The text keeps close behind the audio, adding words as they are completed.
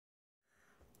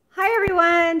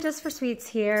everyone, Jus4sweetz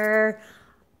here.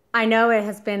 I know it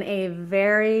has been a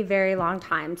very, very long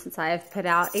time since I've put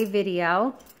out a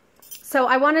video. So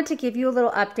I wanted to give you a little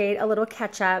update, a little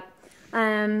catch up.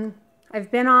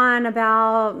 I've been on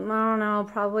about, I don't know,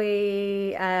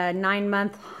 probably a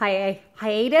 9-month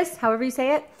hiatus, however you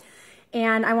say it.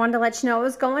 And I wanted to let you know what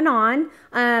was going on.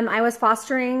 I was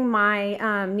fostering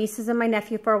my nieces and my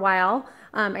nephew for a while.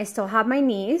 I still have my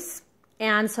niece.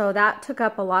 And so that took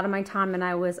up a lot of my time and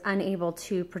I was unable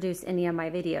to produce any of my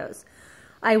videos.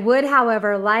 I would,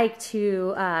 however, like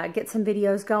to get some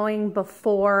videos going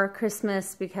before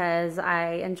Christmas because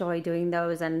I enjoy doing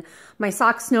those. And my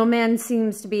sock snowman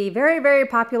seems to be very, very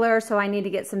popular, so I need to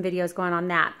get some videos going on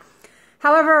that.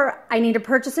 However, I need to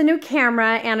purchase a new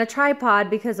camera and a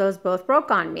tripod because those both broke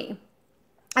on me.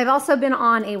 I've also been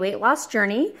on a weight loss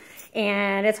journey,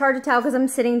 and it's hard to tell because I'm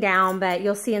sitting down, but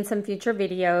you'll see in some future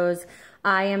videos.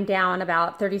 I am down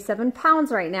about 37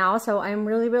 pounds right now, so I'm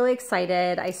really, really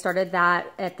excited. I started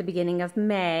that at the beginning of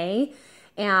May,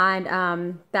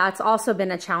 and that's also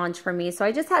been a challenge for me. So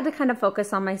I just had to kind of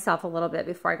focus on myself a little bit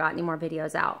before I got any more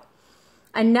videos out.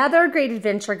 Another great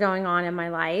adventure going on in my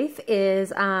life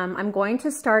is I'm going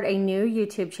to start a new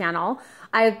YouTube channel.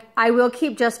 I will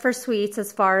keep Jus4sweetz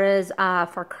as far as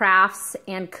for crafts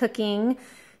and cooking,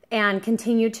 and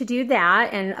continue to do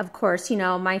that. And of course, you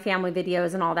know, my family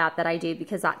videos and all that I do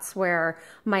because that's where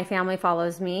my family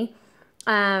follows me.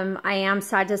 I am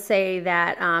sad to say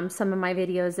that some of my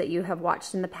videos that you have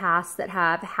watched in the past that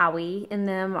have Howie in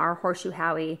them are Horseshoe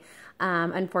Howie.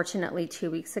 Unfortunately, 2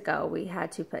 weeks ago, we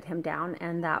had to put him down,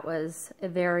 and that was a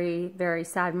very, very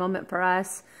sad moment for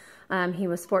us. He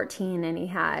was 14 and he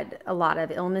had a lot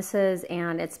of illnesses,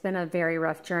 and it's been a very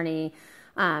rough journey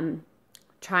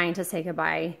trying to say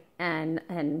goodbye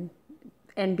and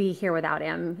be here without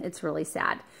him. It's really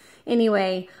sad.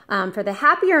 Anyway, for the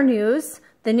happier news,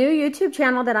 the new YouTube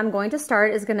channel that I'm going to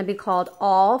start is going to be called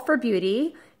All for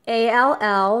Beauty,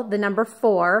 ALL, the number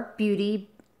 4, Beauty.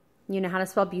 You know how to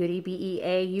spell beauty,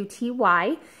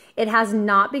 B-E-A-U-T-Y. It has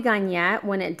not begun yet.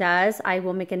 When it does, I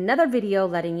will make another video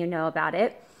letting you know about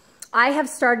it. I have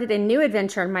started a new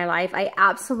adventure in my life. I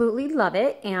absolutely love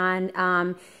it, and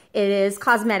it is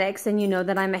cosmetics, and you know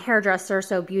that I'm a hairdresser,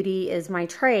 so beauty is my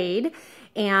trade.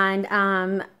 And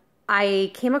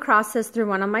I came across this through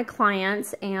one of my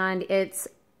clients, and it's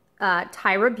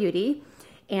Tyra Beauty.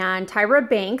 And Tyra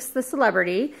Banks, the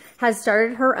celebrity, has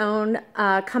started her own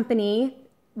company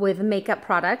with makeup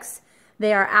products.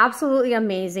 They are absolutely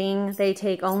amazing. They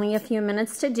take only a few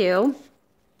minutes to do.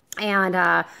 And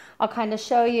I'll kind of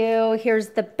show you. Here's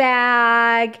the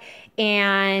bag.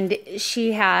 And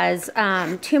she has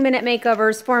 2-minute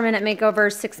makeovers, 4-minute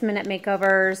makeovers, 6-minute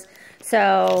makeovers.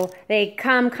 So they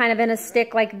come kind of in a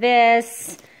stick like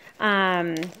this.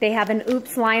 They have an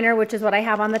oops liner, which is what I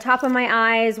have on the top of my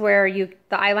eyes, where the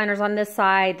eyeliner's on this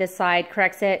side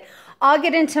corrects it. I'll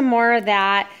get into more of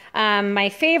that. My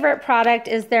favorite product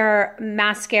is their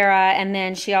mascara, and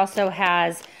then she also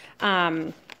has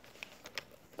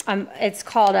it's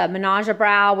called a Menage a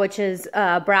Brow, which is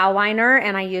a brow liner,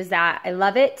 and I use that. I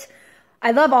love it.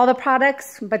 I love all the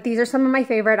products, but these are some of my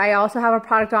favorite. I also have a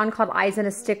product on called Eyes in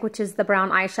a Stick, which is the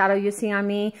brown eyeshadow you see on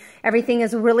me. Everything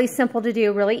is really simple to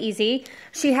do, really easy.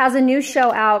 She has a new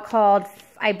show out called,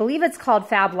 I believe it's called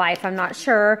Fab Life, I'm not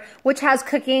sure, which has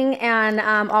cooking and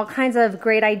all kinds of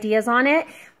great ideas on it.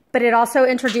 But it also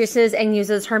introduces and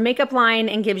uses her makeup line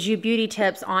and gives you beauty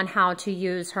tips on how to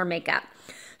use her makeup.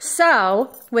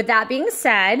 So, with that being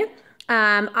said,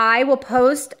 I will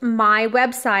post my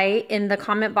website in the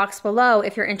comment box below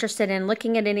if you're interested in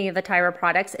looking at any of the Tyra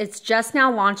products. It's just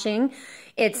now launching.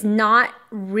 It's not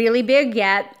really big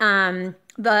yet. The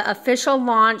official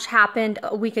launch happened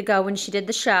a week ago when she did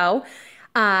the show,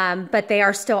 but they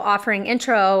are still offering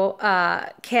intro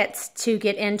kits to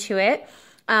get into it.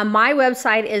 My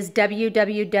website is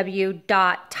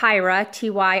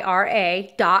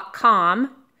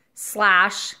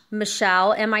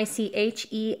www.tyra.com/Michelle, M-I-C-H-E-L-L-E-G,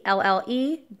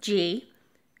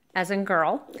 as in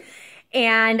girl.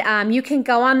 And you can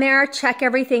go on there, check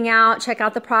everything out, check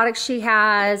out the products she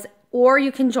has, or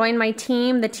you can join my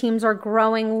team. The teams are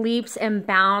growing leaps and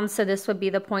bounds, so this would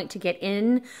be the point to get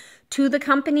in to the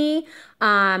company.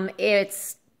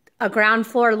 It's a ground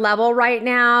floor level right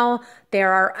now.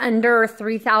 There are under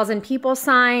 3,000 people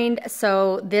signed,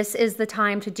 so this is the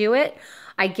time to do it.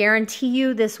 I guarantee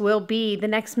you this will be the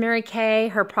next Mary Kay.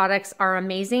 Her products are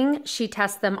amazing. She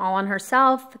tests them all on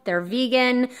herself. They're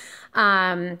vegan,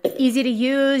 easy to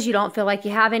use. You don't feel like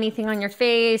you have anything on your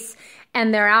face.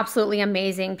 And they're absolutely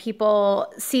amazing.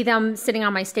 People see them sitting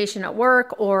on my station at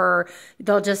work, or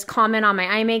they'll just comment on my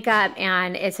eye makeup,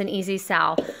 and it's an easy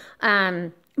sell.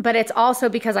 but it's also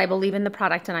because I believe in the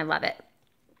product and I love it.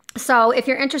 So if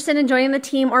you're interested in joining the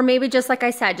team, or maybe just like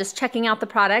I said, just checking out the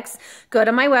products, go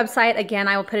to my website. Again,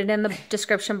 I will put it in the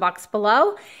description box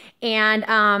below,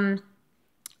 and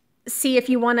see if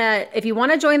you want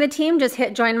to join the team. Just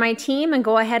hit join my team and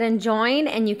go ahead and join,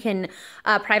 and you can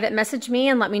private message me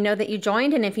and let me know that you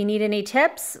joined. And if you need any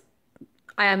tips,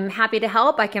 I'm happy to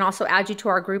help. I can also add you to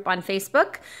our group on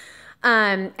Facebook.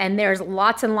 And there's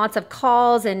lots and lots of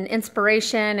calls and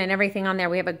inspiration and everything on there.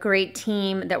 We have a great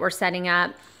team that we're setting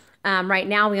up. Right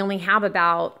now we only have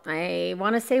about, I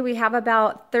want to say we have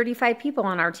about 35 people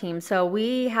on our team. So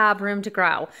we have room to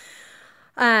grow.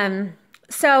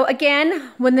 So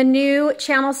again, when the new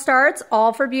channel starts,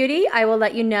 All for Beauty, I will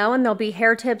let you know, and there'll be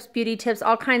hair tips, beauty tips,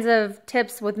 all kinds of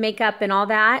tips with makeup and all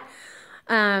that.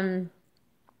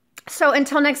 So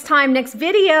until next time, next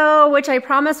video, which I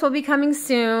promise will be coming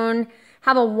soon.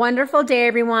 Have a wonderful day,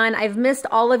 everyone. I've missed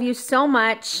all of you so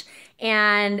much,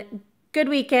 and good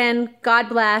weekend. God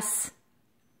bless.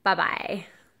 Bye-bye.